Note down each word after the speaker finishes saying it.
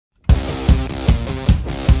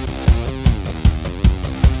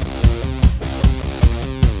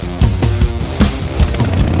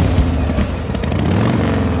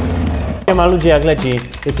Siema ludzie, jak leci?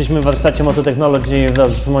 Jesteśmy w warsztacie Moto-Technology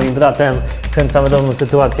wraz z moim bratem. Kręcamy dobrą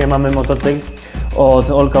sytuację. Mamy motocykl od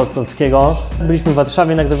Olka Ostowskiego. Byliśmy w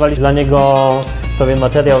Warszawie, nagrywali dla niego pewien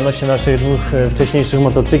materiał odnośnie naszych dwóch wcześniejszych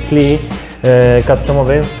motocykli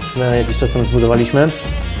customowych. Jakiś czas temu zbudowaliśmy.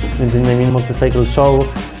 Między innymi Motorcycle Show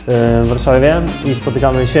w Warszawie i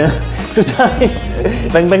spotykamy się tutaj.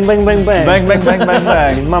 Bang, bang, bang, bang, bang. Bang, bang, bang, bang,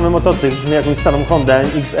 bang. Mamy motocykl, jakąś starą Hondę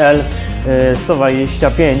XL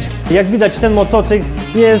 125. Jak widać, ten motocykl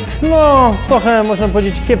jest, no, trochę można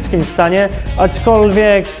powiedzieć w kiepskim stanie,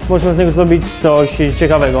 aczkolwiek można z niego zrobić coś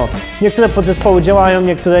ciekawego. Niektóre podzespoły działają,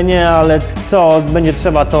 niektóre nie, ale co będzie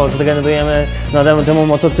trzeba, to zregenerujemy, nadamy temu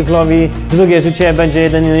motocyklowi. Drugie życie będzie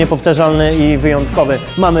jedynie niepowtarzalny i wyjątkowy.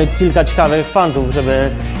 Mamy kilka ciekawych fantów, żeby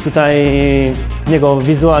tutaj niego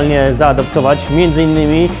wizualnie zaadaptować. Między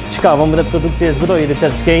innymi ciekawą reprodukcję zbroi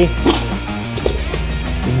rycerskiej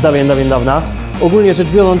z dawna. Ogólnie rzecz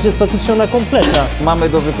biorąc, jest praktycznie ona kompletna. Mamy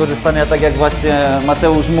do wykorzystania, tak jak właśnie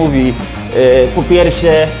Mateusz mówi, po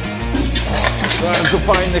pierwsze bardzo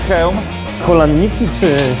fajny hełm. Kolanniki czy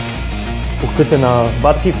uchwyty na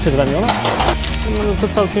barki przedramiona? No to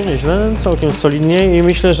całkiem nieźle, całkiem solidnie i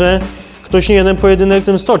myślę, że ktoś nie jeden pojedynek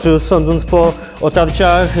tym stoczył, sądząc po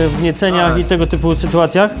otarciach, wnieceniach i tego typu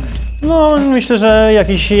sytuacjach. No myślę, że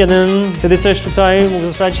jakiś jeden rycerz tutaj mógł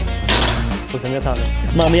zostać pozamiatany.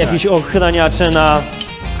 Mamy jakieś ochraniacze na...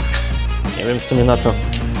 nie wiem w sumie na co.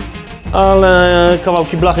 Ale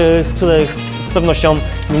kawałki blachy, z których z pewnością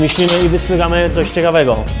wymyślimy i wysmykamy coś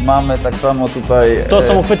ciekawego. Mamy tak samo tutaj... To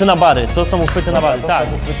są uchwyty na bary, to są uchwyty na bary, tak.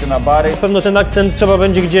 Uchwyty na bary. Na pewno ten akcent trzeba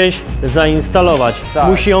będzie gdzieś zainstalować. Tak.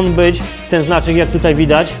 Musi on być, ten znaczek jak tutaj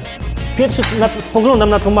widać. Pierwszy spoglądam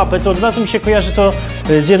na tą mapę, to od razu mi się kojarzy to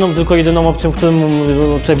z jedną, tylko jedyną opcją, w którym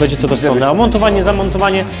tutaj będzie to rozsądne. A montowanie,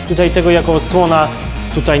 zamontowanie tutaj tego jako osłona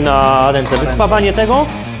tutaj na ręce. Wyspawanie tego,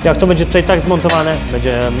 jak to będzie tutaj tak zmontowane,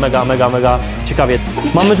 będzie mega ciekawie.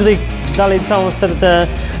 Mamy tutaj dalej całą stertę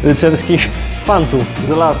rycerskich fantów.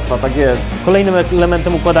 Żelastwa, tak jest. Kolejnym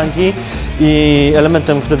elementem układanki i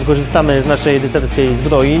elementem, który wykorzystamy z naszej rycerskiej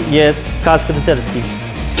zbroi jest kask rycerski.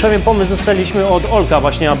 Pewien pomysł dostaliśmy od Olka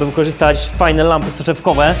właśnie, aby wykorzystać fajne lampy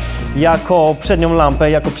soczewkowe jako przednią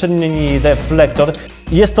lampę, jako przedni reflektor.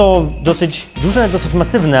 Jest to dosyć duże, dosyć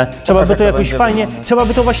masywne. Trzeba by to jakoś fajnie,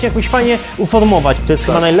 jakoś fajnie uformować. To jest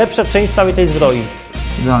chyba najlepsza część całej tej zbroi.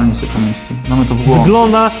 Idealnie się pomieści. Mamy to w głowie.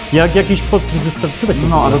 Wygląda jak jakiś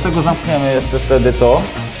No, a do tego zamkniemy jeszcze wtedy to.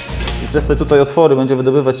 I przez te tutaj otwory będzie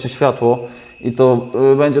wydobywać się światło i to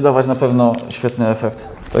będzie dawać na pewno świetny efekt.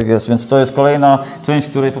 Tak jest, więc to jest kolejna część,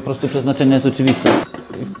 której po prostu przeznaczenie jest oczywiste.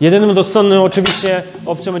 Jedynym rozsądnym oczywiście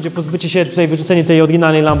opcją będzie pozbycie się tutaj, wyrzucenie tej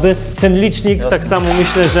oryginalnej lampy. Ten licznik, jasne, tak samo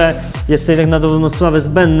myślę, że jest tutaj na dobrą sprawę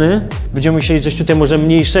zbędny. Będziemy musieli coś tutaj może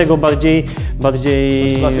mniejszego, bardziej...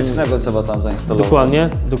 Coś klasycznego trzeba tam zainstalować.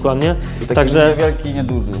 Dokładnie. I taki także niewielki i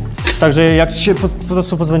nieduży. Także jak się po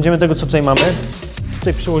prostu pozbędziemy tego, co tutaj mamy,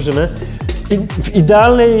 tutaj przyłożymy. I w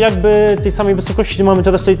idealnej jakby tej samej wysokości mamy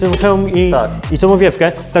teraz tutaj ten hełm i tą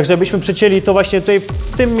owiewkę, tak żebyśmy przecięli to właśnie tutaj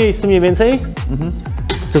w tym miejscu mniej więcej.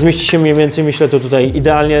 To zmieści się mniej więcej, myślę, to tutaj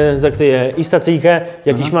idealnie zakryje i stacyjkę,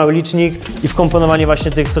 jakiś mały licznik i wkomponowanie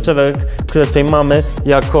właśnie tych soczewek, które tutaj mamy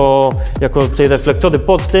jako tutaj reflektory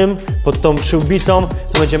pod tą przyłbicą.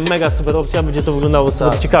 To będzie mega super opcja, będzie to wyglądało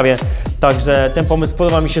super ciekawie. Także ten pomysł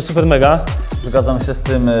podoba mi się super mega. Zgadzam się z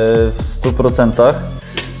tym w 100%.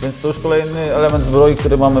 Więc to już kolejny element zbroi,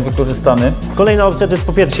 który mamy wykorzystany. Kolejna opcja to jest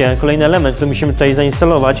popiercie, kolejny element, który musimy tutaj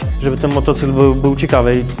zainstalować, żeby ten motocykl był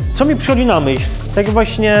ciekawy. Co mi przychodzi na myśl? Tak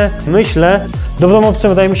właśnie myślę, dobrą opcją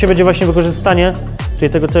wydaje mi się będzie właśnie wykorzystanie tutaj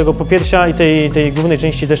tego całego popiersia i tej głównej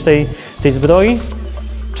części też tej zbroi.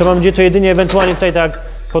 Trzeba będzie to jedynie ewentualnie tutaj tak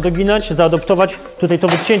podoginać, zaadoptować. Tutaj to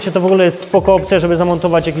wycięcie to w ogóle jest spoko opcja, żeby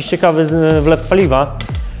zamontować jakiś ciekawy wlew paliwa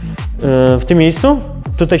w tym miejscu.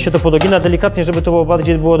 Tutaj się to podogina delikatnie, żeby to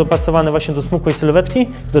bardziej było dopasowane właśnie do smukłej sylwetki,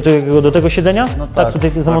 do tego siedzenia. No tak,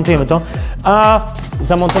 tutaj zamontujemy to. A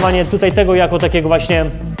zamontowanie tutaj tego jako takiego właśnie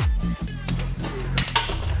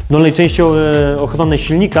dolnej części ochrony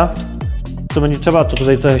silnika, co będzie trzeba, to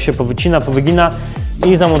tutaj to się powycina, powygina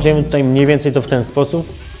i zamontujemy tutaj mniej więcej to w ten sposób.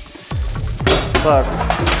 Tak,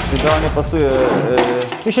 idealnie pasuje.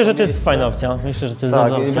 Myślę, że to jest fajna opcja. Myślę, że to jest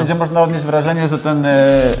dobra opcja. I będzie można odnieść wrażenie, że ten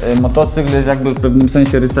motocykl jest jakby w pewnym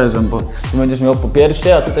sensie rycerzem, bo tu będziesz miał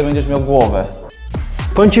popiersie, a tutaj będziesz miał głowę.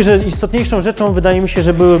 Powiem Ci, że istotniejszą rzeczą wydaje mi się,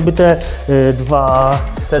 że byłyby te dwa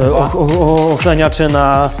ochraniacze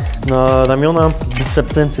na ramiona,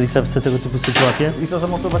 bicepsy, tricepsy, tego typu sytuacje. I co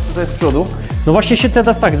zamontować tutaj z przodu? No właśnie się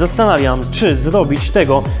teraz tak zastanawiam, czy zrobić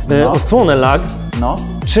tego osłonę lag,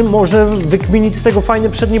 czy może wykminić z tego fajny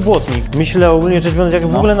przedni błotnik. Myślę ogólnie rzecz biorąc, jak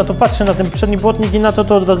w ogóle na to patrzę, na ten przedni błotnik i na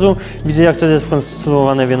to od razu widzę, jak to jest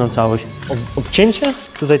skonstruowane w jedną całość. Obcięcie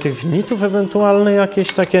tutaj tych nitów ewentualne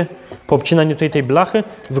jakieś takie, po obcinaniu tej blachy,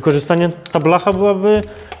 wykorzystanie, ta blacha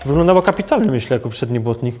wyglądała kapitalnie, myślę, jako przedni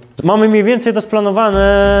błotnik. Mamy mniej więcej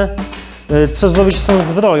rozplanowane, co zrobić z tą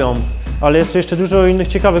zbroją. Ale jest tu jeszcze dużo innych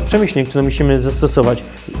ciekawych przemyśleń, które musimy zastosować.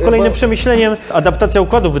 Kolejnym przemyśleniem adaptacja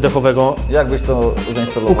układu wydechowego. Jak byś to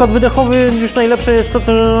zainstalował? Układ wydechowy już najlepsze jest to,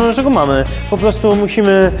 czego mamy. Po prostu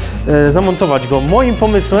musimy zamontować go. Moim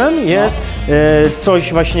pomysłem jest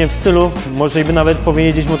coś właśnie w stylu, może by nawet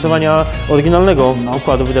powiedzieć, mocowania oryginalnego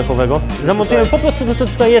układu wydechowego. Zamontujemy po prostu to, co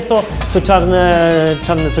tutaj jest, to czarne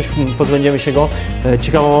coś, pozbędziemy się go.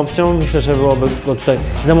 Ciekawą opcją, myślę, że byłoby go tutaj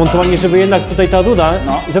zamontowanie, żeby jednak tutaj ta ruda,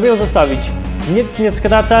 żeby ją zostawić. Nic nie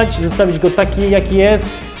skracać, zostawić go taki, jaki jest.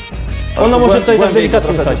 Ona może tutaj tak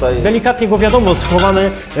delikatnie stać. Delikatnie go wiadomo,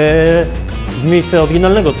 schowamy w miejsce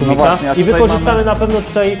oryginalnego tłumika i wykorzystamy na pewno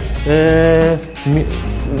tutaj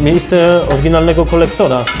miejsce oryginalnego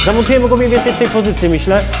kolektora. Zamontujemy go mniej więcej w tej pozycji,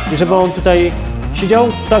 myślę, żeby on tutaj siedział.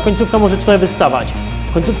 Ta końcówka może tutaj wystawać.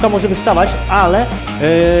 Końcówka może wystawać, ale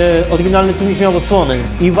oryginalny tłumik miał osłony.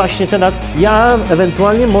 I właśnie teraz ja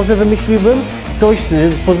ewentualnie może wymyśliłbym coś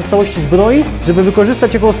z pozostałości zbroi, żeby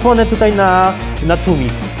wykorzystać jako osłonę tutaj na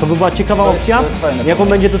tłumik. To by była ciekawa opcja, jaką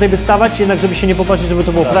będzie tutaj wystawać, jednak żeby się nie popatrzeć, żeby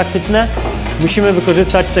to było praktyczne. Musimy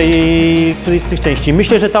wykorzystać tutaj którejś z tych części.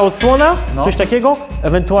 Myślę, że ta osłona, coś takiego,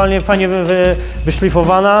 ewentualnie fajnie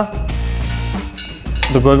wyszlifowana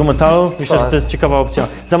do gołego metalu. Myślę, że to jest ciekawa opcja.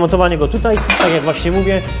 Zamontowanie go tutaj, tak jak właśnie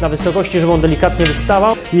mówię, na wysokości, żeby on delikatnie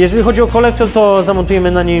wystawał. Jeżeli chodzi o kolektor, to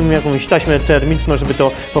zamontujemy na nim jakąś taśmę termiczną, żeby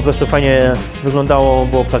to po prostu fajnie wyglądało,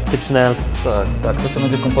 było praktyczne. Tak, to się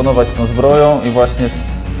będzie komponować z tą zbroją i właśnie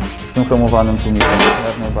z tym chromowanym tłumikiem,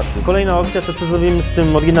 jak najbardziej. Kolejna opcja to, co zrobimy z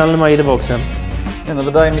tym oryginalnym airboxem.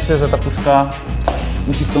 Wydaje mi się, że ta puszka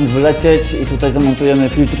musi stąd wylecieć i tutaj zamontujemy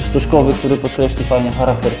filtr stożkowy, który podkreśli fajnie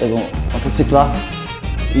charakter tego motocykla.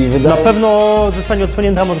 Na pewno zostanie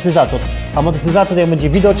odsłonięty amortyzator. Amortyzator jak będzie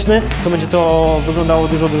widoczny, to będzie to wyglądało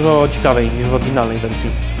dużo ciekawiej niż w oryginalnej wersji.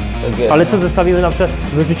 Ale co zostawimy na przykład,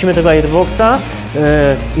 wyrzucimy tego airboxa,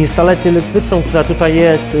 instalację elektryczną, która tutaj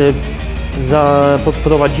jest,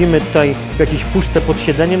 podprowadzimy tutaj w jakiejś puszce pod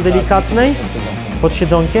siedzeniem delikatnej, pod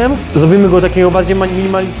siedzonkiem. Zrobimy go takiego bardziej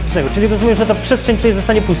minimalistycznego, czyli rozumiem, że ta przestrzeń tutaj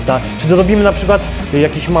zostanie pusta. Czy dorobimy na przykład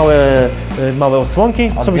jakieś małe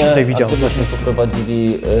osłonki? Co byś tutaj widział? A gdzie byśmy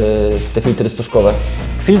poprowadzili te filtry stożkowe?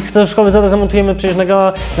 Filtr stożkowy zaraz zamontujemy przecież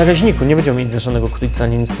na gaźniku, nie będziemy mieć żadnego krótca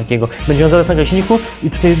ani nic takiego. Będzie on zaraz na gaźniku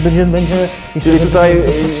i tutaj będzie czyli tutaj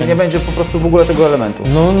nie będzie po prostu w ogóle tego elementu?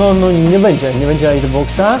 No nie będzie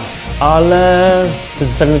airboxa, ale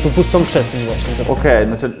zostawimy tu pustą przestrzeń właśnie. Okej,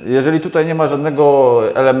 znaczy jeżeli tutaj nie ma żadnego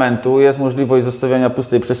elementu, jest możliwość zostawiania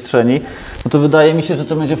pustej przestrzeni, no to wydaje mi się, że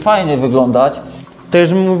to będzie fajnie wyglądać. To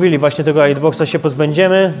już mówili, właśnie tego airboxa się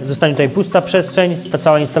pozbędziemy, zostanie tutaj pusta przestrzeń, ta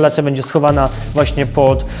cała instalacja będzie schowana właśnie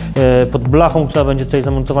pod blachą, która będzie tutaj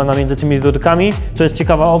zamontowana między tymi rurkami. To jest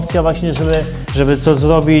ciekawa opcja właśnie, żeby to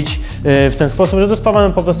zrobić w ten sposób, że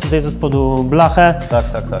dospawamy po prostu tutaj ze spodu blachę. Tak.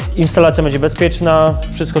 Instalacja będzie bezpieczna,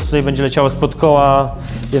 wszystko co tutaj będzie leciało spod koła,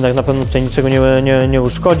 jednak na pewno tutaj niczego nie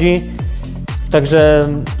uszkodzi. Także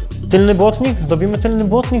tylny błotnik, robimy tylny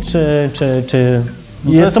błotnik, czy...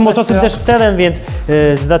 Jest to motocykl też w teren, więc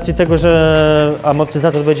z racji tego, że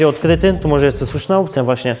amortyzator będzie odkryty, to może jest to słuszna opcja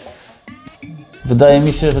właśnie. Wydaje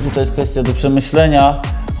mi się, że tutaj jest kwestia do przemyślenia,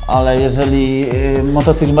 ale jeżeli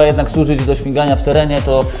motocykl ma jednak służyć do śmigania w terenie,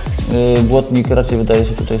 to błotnik raczej wydaje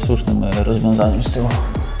się tutaj słusznym rozwiązaniem z tyłu.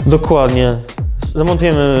 Dokładnie.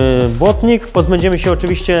 Zamontujemy błotnik, pozbędziemy się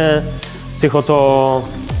oczywiście tych oto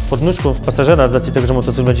podnóżków pasażera z racji tego, że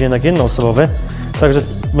motocykl będzie jednak jednoosobowy, także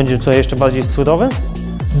będzie tutaj jeszcze bardziej surowy.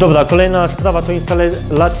 Dobra, kolejna sprawa to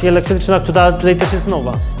instalacja elektryczna, która tutaj też jest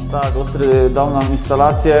nowa. Tak, Ostry dał nam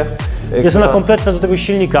instalację. Jest ona kompletna do tego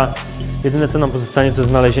silnika. Jedyne co nam pozostanie to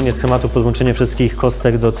znalezienie schematu, podłączenie wszystkich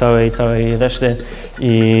kostek do całej reszty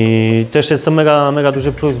i też jest to mega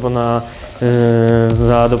duży plus, bo na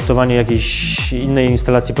zaadoptowanie jakiejś innej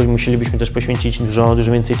instalacji musielibyśmy też poświęcić dużo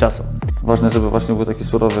więcej czasu. Ważne, żeby właśnie był taki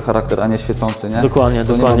surowy charakter, a nie świecący, nie? Dokładnie.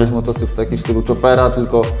 Nie ma być motocykl taki w stylu Chopera,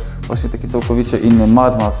 tylko właśnie taki całkowicie inny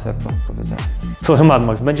Mad Max, jak to powiedziałem. Trochę Mad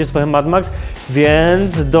Max, będzie trochę Mad Max,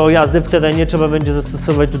 więc do jazdy w terenie trzeba będzie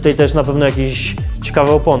zastosować tutaj też na pewno jakieś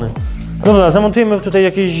ciekawe opony. Dobra, zamontujemy tutaj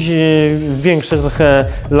jakieś większe trochę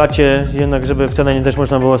lacie, jednak żeby w terenie też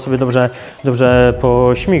można było sobie dobrze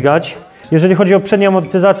pośmigać. Jeżeli chodzi o przedni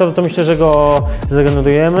amortyzator, to myślę, że go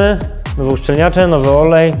zregenerujemy. Nowe uszczelniacze, nowy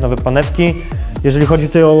olej, nowe panewki. Jeżeli chodzi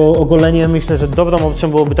tutaj o ogolenie, myślę, że dobrą opcją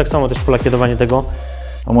byłoby tak samo też polakierowanie tego.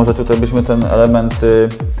 A może tutaj byśmy ten element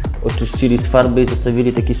oczyścili z farby i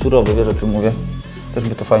zostawili taki surowy, wiesz o czym mówię? Też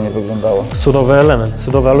by to fajnie wyglądało. Surowy element,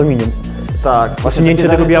 surowe aluminium. Tak. Usunięcie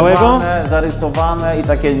tego białego? Zarysowane i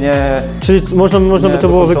takie nie... Czyli można by to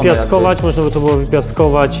było wypiaskować, można by to było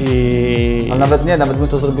wypiaskować i... Ale nawet bym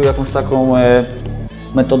to zrobił jakąś taką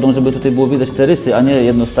metodą, żeby tutaj było widać te rysy, a nie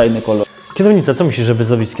jednostajny kolor. Kierownica, co myślisz, żeby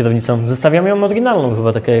zrobić z kierownicą? Zostawiamy ją oryginalną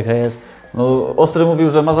chyba, taka jaka jest. No, Ostry mówił,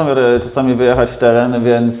 że ma zamiar czasami wyjechać w teren,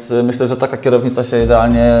 więc myślę, że taka kierownica się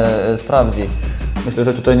idealnie sprawdzi. Myślę,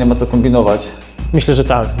 że tutaj nie ma co kombinować. Myślę, że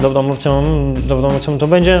tak. Dobrą opcją to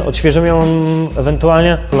będzie. Odświeżymy ją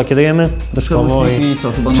ewentualnie, polakierujemy doszkowo i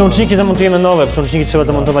przełączniki zamontujemy nowe. Przełączniki trzeba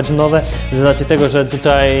zamontować nowe z racji tego, że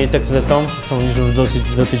tutaj te, które są już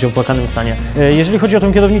w dosyć opłakanym stanie. Jeżeli chodzi o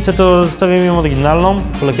tą kierownicę, to zostawimy ją oryginalną,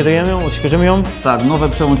 polakierujemy ją, odświeżymy ją. Tak, nowe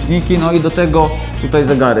przełączniki, no i do tego tutaj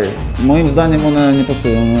zegary. Moim zdaniem one nie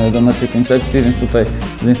pasują do naszej koncepcji, więc tutaj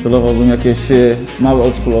zainstalowałbym jakieś małe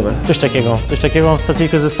oldschoolowe. Coś takiego.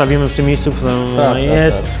 Stacyjkę zostawimy w tym miejscu, w którym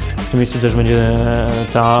jest. Tak. W tym miejscu też będzie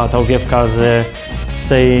ta owiewka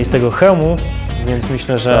z tego hełmu, więc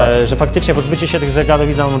myślę, że faktycznie pozbycie się tych zegarów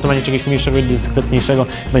i zamontowanie czegoś mniejszego i dyskretniejszego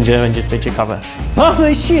będzie tutaj ciekawe.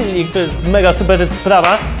 Mamy silnik, to jest mega super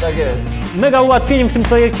sprawa. Tak jest. Mega ułatwieniem w tym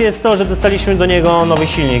projekcie jest to, że dostaliśmy do niego nowy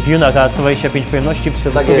silnik Junaka 125 pojemności, przy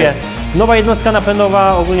tym sobie nowa jednostka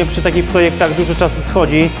napędowa. Ogólnie przy takich projektach dużo czasu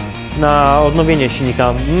schodzi na odnowienie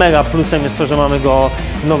silnika. Mega plusem jest to, że mamy go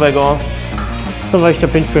nowego.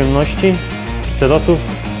 125 pojemności, 4 osób.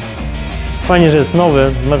 Fajnie, że jest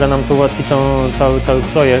nowy, mega nam to ułatwi cały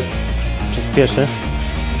projekt, przyspieszy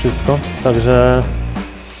wszystko, także...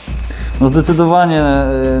 No zdecydowanie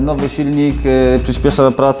nowy silnik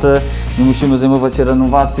przyspiesza pracę, nie musimy zajmować się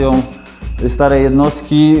renowacją starej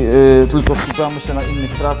jednostki, tylko skupiamy się na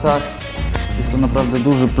innych pracach. Jest to naprawdę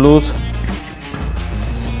duży plus.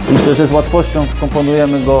 Myślę, że z łatwością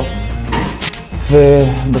wkomponujemy go w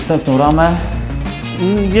dostępną ramę.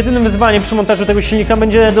 Jedynym wyzwaniem przy montażu tego silnika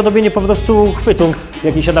będzie dorobienie po prostu chwytów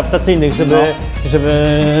jakichś adaptacyjnych,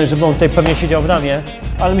 żeby on tutaj pewnie siedział w ramie,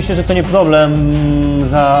 ale myślę, że to nie problem,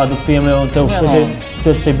 zaadoptujemy te uchwyty,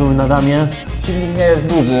 które tutaj były na ramie. Silnik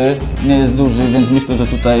nie jest duży, więc myślę, że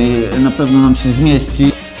tutaj na pewno nam się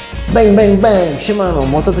zmieści. Bang, bang, bang! Siemano,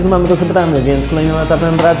 motocykl mamy rozebrany, więc kolejnym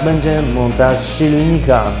etapem prac będzie montaż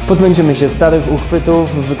silnika. Pozbędziemy się starych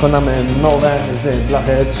uchwytów, wykonamy nowe z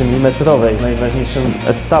blachy 3 mm. Najważniejszym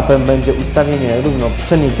etapem będzie ustawienie równo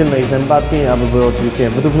przedniej i tylnej zębatki, aby były oczywiście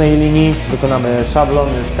w równej linii. Wykonamy szablon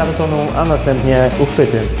z kartonu, a następnie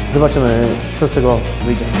uchwyty. Zobaczymy, co z tego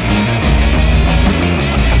wyjdzie.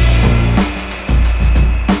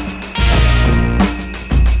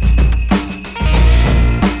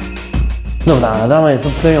 Dobra, rama jest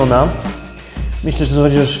odklejona. Myślę, że to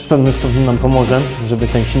chociaż w pewnym stopniu nam pomoże, żeby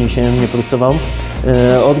ten silnik się nie pulsował.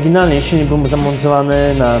 Oryginalnie silnik był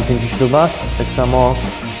zamontowany na 5 śrubach. Tak samo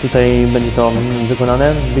tutaj będzie to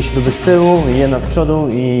wykonane. 2 śruby z tyłu, jedna z przodu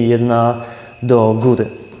i jedna do góry.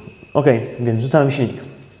 Ok, więc rzucamy silnik.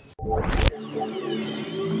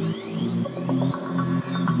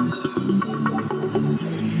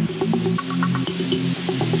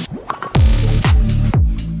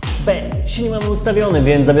 Silnik mamy ustawiony,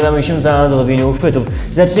 więc zabieramy się za dorobienie uchwytów.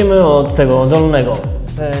 Zaczniemy od tego dolnego.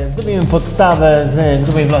 Zrobimy podstawę z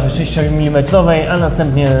grubej blachy 6 mm, a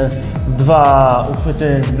następnie 2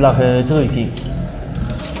 uchwyty z blachy trójki.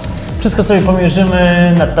 Wszystko sobie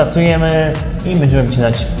pomierzymy, natrasujemy i będziemy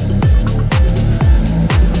wycinać.